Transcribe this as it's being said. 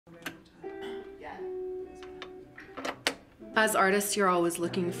As artists, you're always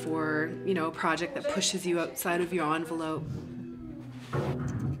looking for, a project that pushes you outside of your envelope.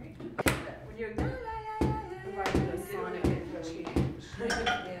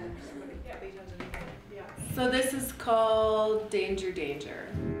 So this is called Danger, Danger.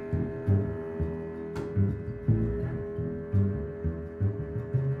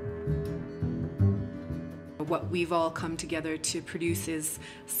 What we've all come together to produce is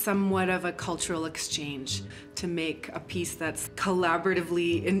somewhat of a cultural exchange to make a piece that's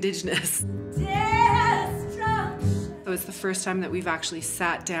collaboratively Indigenous. So it's the first time that we've actually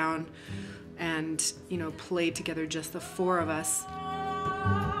sat down and, played together, just the four of us.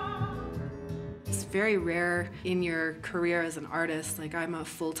 It's very rare in your career as an artist. Like, I'm a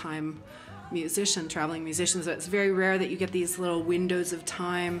full-time musician, traveling musician, so it's very rare that you get these little windows of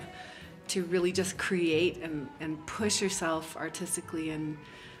time to really just create and push yourself artistically and,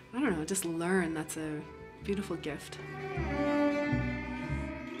 I don't know, just learn. That's a beautiful gift.